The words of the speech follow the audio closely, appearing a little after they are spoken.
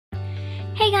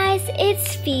Hey guys,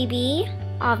 it's Phoebe,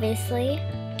 obviously.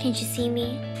 Can't you see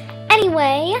me?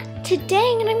 Anyway,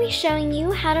 today I'm going to be showing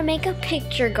you how to make a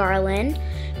picture garland.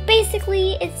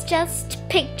 Basically, it's just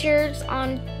pictures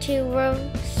onto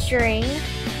a string.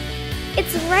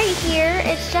 It's right here,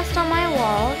 it's just on my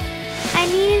wall. I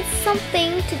needed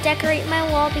something to decorate my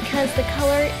wall because the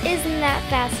color isn't that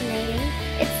fascinating.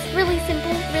 It's really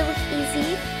simple, really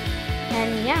easy,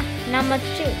 and yeah, not much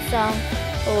to it,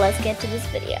 so let's get to this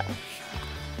video.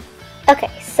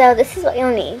 Okay, so this is what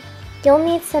you'll need. You'll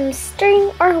need some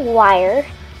string or wire.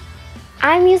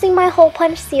 I'm using my hole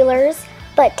punch sealers,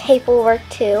 but tape will work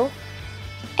too.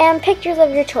 And pictures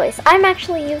of your choice. I'm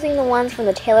actually using the ones from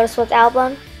the Taylor Swift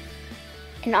album.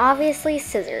 And obviously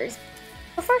scissors.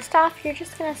 So first off, you're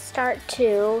just going to start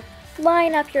to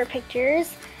line up your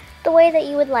pictures the way that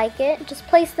you would like it. Just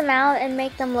place them out and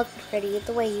make them look pretty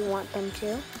the way you want them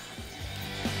to.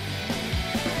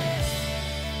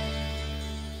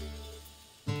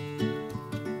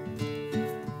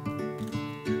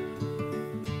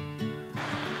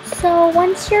 So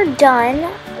once you're done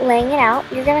laying it out,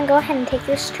 you're going to go ahead and take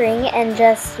your string and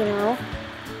just,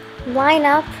 line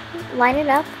it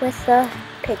up with the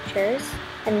pictures,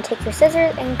 and take your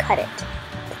scissors and cut it to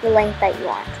the length that you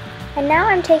want. And now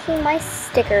I'm taking my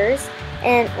stickers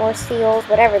or seals,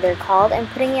 whatever they're called, and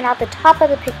putting it at the top of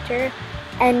the picture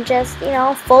and just,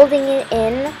 folding it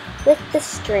in with the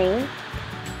string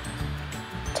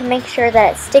to make sure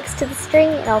that it sticks to the string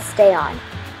and it'll stay on.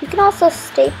 You can also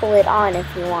staple it on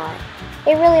if you want.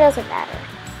 It really doesn't matter.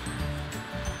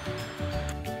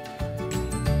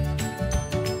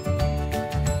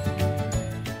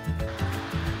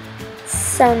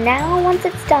 So now, once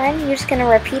it's done, you're just going to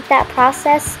repeat that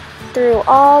process through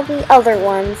all the other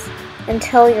ones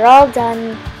until you're all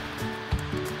done.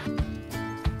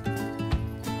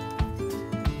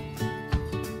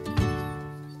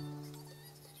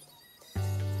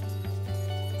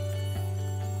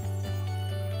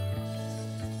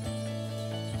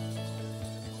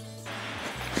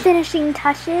 Finishing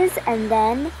touches, and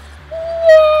then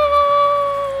yay!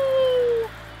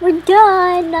 We're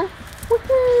done!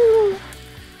 Woohoo!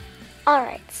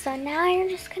 Alright, so now you're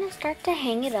just going to start to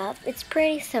hang it up. It's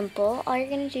pretty simple. All you're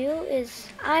going to do is,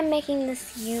 I'm making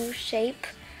this U shape,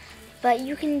 but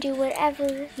you can do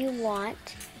whatever you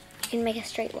want. You can make a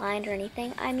straight line or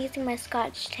anything. I'm using my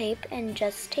Scotch tape and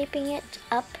just taping it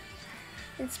up.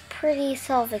 It's pretty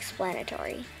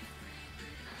self-explanatory.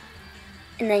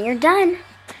 And then you're done.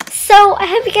 So, I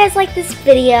hope you guys like this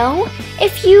video.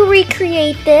 If you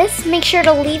recreate this, make sure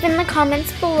to leave in the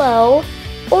comments below.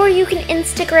 Or you can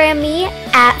Instagram me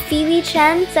at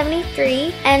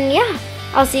PhoebeChen73. And yeah,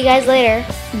 I'll see you guys later.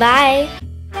 Bye.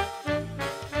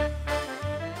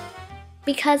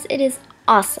 Because it is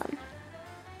awesome.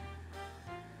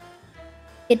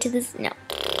 Get to this, no.